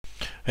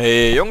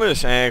Hey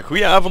jongens, en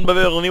goedenavond bij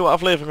weer een nieuwe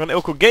aflevering van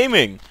Elko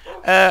Gaming.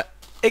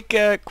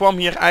 Ik kwam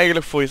hier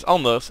eigenlijk voor iets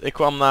anders. Ik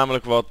kwam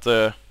namelijk wat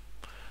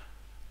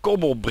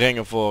kobbel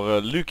brengen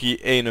voor Lucky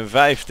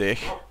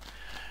 51.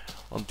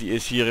 Want die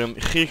is hier een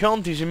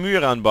gigantische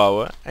muur aan het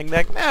bouwen. En ik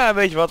denk, nou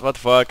weet je wat, what the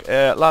fuck,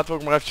 laten we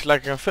ook maar eventjes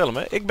lekker gaan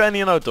filmen. Ik ben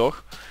hier nou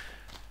toch.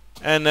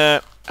 En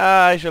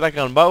hij is weer lekker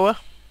aan het bouwen.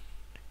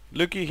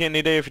 Lucky, geen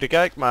idee of je er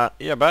kijkt, maar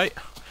hierbij.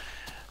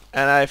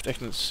 En hij heeft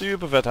echt een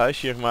super vet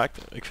huisje hier gemaakt.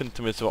 Ik vind het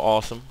tenminste wel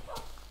awesome.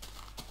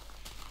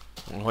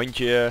 Een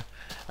hondje.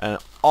 En een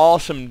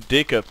awesome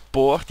dikke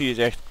poort. Die is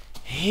echt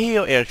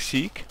heel erg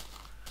ziek.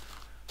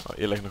 Oh,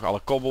 hier ligt nog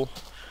alle kobbel.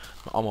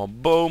 Maar allemaal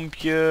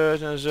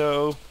boompjes en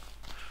zo.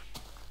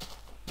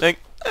 Denk,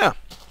 ja,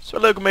 het is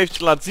wel leuk om even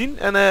te laten zien.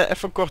 En even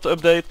een korte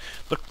update.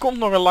 Er komt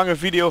nog een lange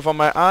video van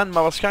mij aan.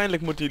 Maar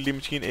waarschijnlijk moeten jullie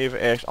misschien even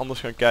ergens anders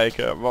gaan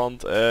kijken.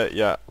 Want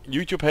ja,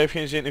 YouTube heeft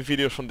geen zin in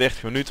video's van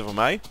 30 minuten van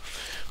mij.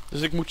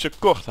 Dus ik moet ze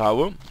kort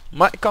houden.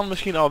 Maar ik kan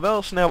misschien al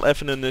wel snel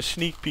even een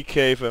sneak peek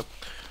geven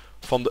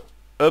van de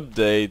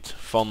update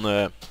van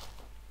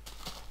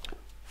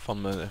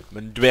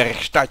mijn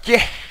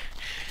dwergstadje.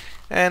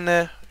 En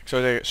ik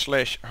zou zeggen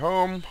slash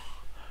home.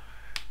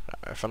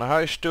 Ja, even naar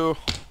huis toe.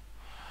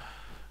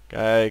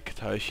 Kijk, het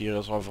huisje hier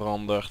is al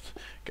veranderd.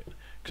 Ik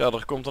zei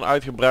er komt een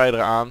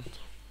uitgebreider aan.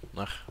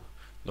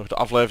 Nog de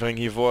aflevering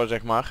hiervoor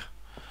zeg maar.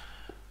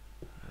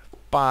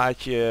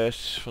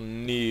 Paadjes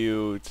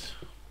vernieuwd.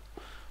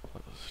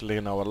 Ze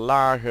liggen nou wat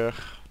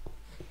lager.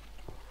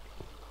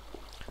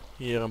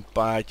 Hier een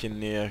paadje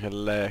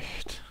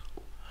neergelegd.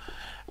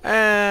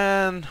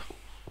 En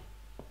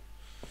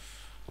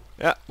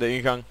ja, de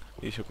ingang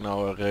die is ook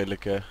nou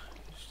redelijk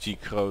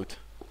ziek groot.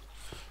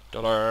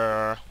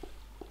 Tadaa.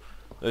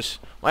 Dus,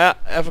 maar ja,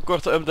 even een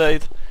korte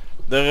update.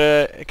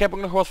 Ik heb ook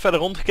nog wat verder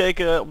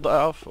rondgekeken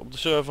op de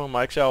server,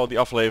 maar ik zei al, die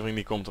aflevering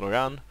die komt er nog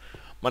aan.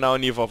 Maar nou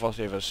in ieder geval vast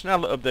even een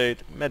snelle update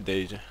met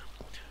deze.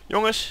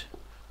 Jongens,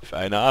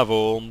 fijne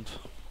avond.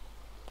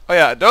 Oh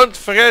ja, don't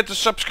forget to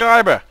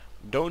subscribe.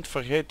 Don't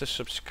forget to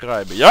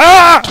subscribe.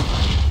 Ja!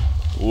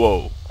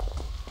 Wow.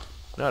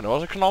 Nou, daar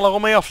was ik knaller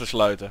om mee af te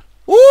sluiten.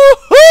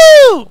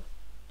 Woehoe!